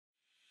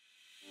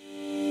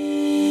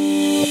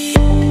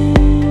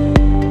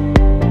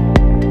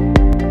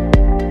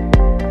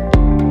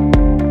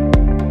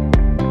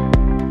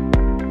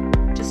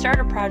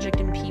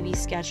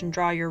PVSketch and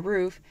draw your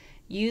roof,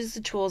 use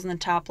the tools in the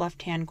top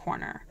left-hand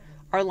corner.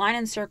 Our line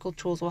and circle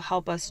tools will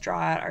help us draw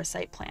out our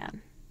site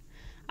plan.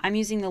 I'm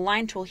using the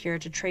line tool here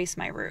to trace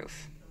my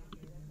roof.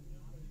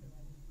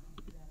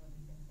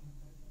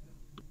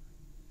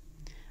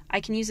 I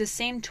can use the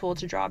same tool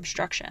to draw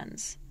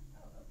obstructions.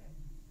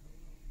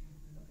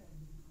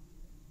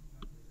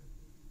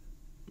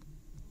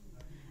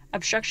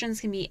 Obstructions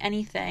can be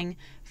anything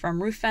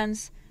from roof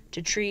vents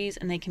to trees,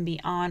 and they can be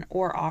on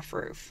or off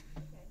roof.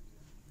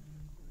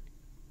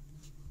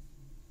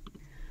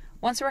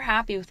 Once we're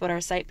happy with what our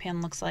site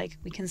plan looks like,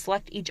 we can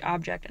select each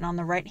object, and on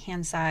the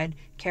right-hand side,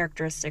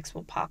 characteristics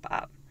will pop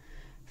up.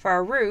 For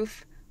our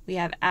roof, we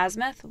have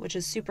azimuth, which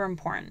is super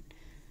important.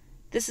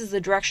 This is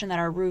the direction that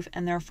our roof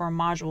and therefore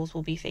modules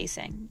will be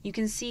facing. You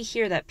can see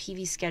here that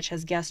PVSketch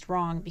has guessed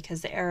wrong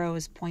because the arrow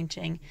is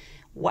pointing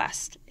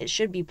west. It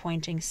should be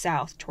pointing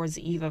south towards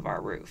the eave of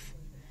our roof.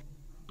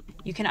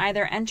 You can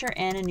either enter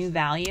in a new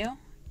value,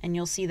 and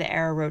you'll see the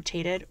arrow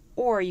rotated,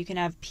 or you can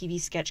have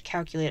PVSketch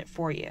calculate it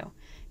for you.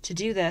 To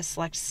do this,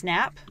 select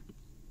Snap,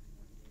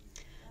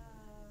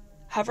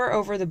 hover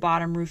over the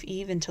bottom roof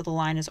eave until the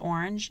line is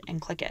orange,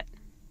 and click it.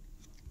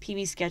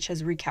 PVSketch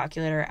has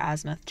recalculated our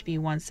azimuth to be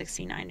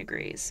 169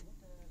 degrees.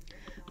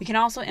 We can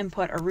also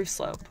input a roof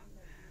slope.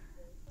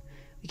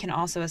 We can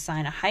also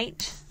assign a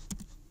height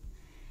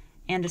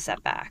and a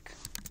setback.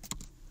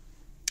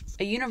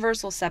 A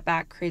universal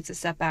setback creates a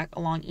setback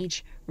along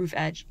each roof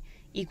edge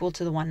equal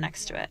to the one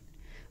next to it.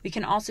 We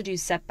can also do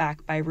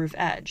setback by roof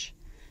edge.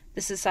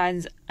 This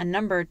assigns a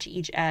number to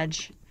each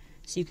edge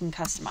so you can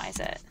customize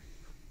it.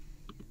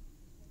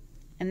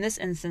 In this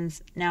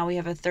instance, now we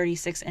have a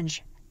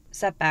 36-inch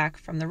setback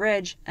from the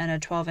ridge and a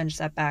 12-inch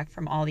setback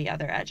from all the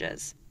other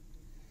edges.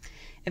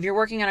 If you're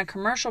working on a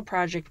commercial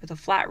project with a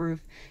flat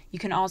roof, you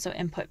can also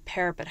input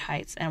parapet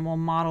heights, and it will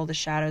model the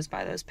shadows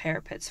by those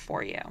parapets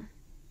for you.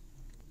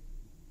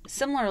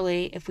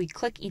 Similarly, if we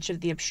click each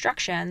of the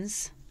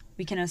obstructions,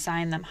 we can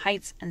assign them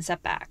heights and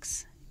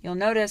setbacks. You'll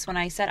notice when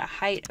I set a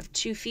height of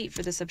 2 feet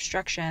for this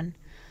obstruction,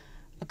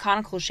 a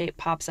conical shape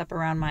pops up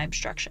around my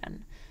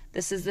obstruction.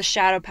 This is the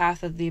shadow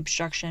path of the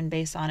obstruction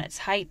based on its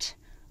height,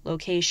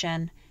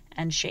 location,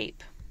 and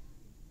shape.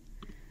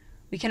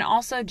 We can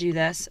also do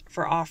this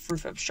for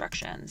off-roof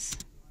obstructions.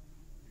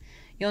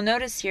 You'll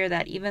notice here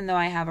that even though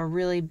I have a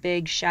really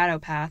big shadow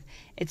path,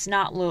 it's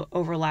not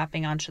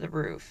overlapping onto the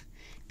roof.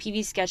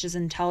 PVSketch is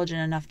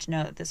intelligent enough to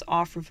know that this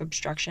off-roof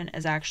obstruction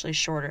is actually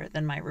shorter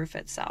than my roof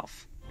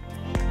itself.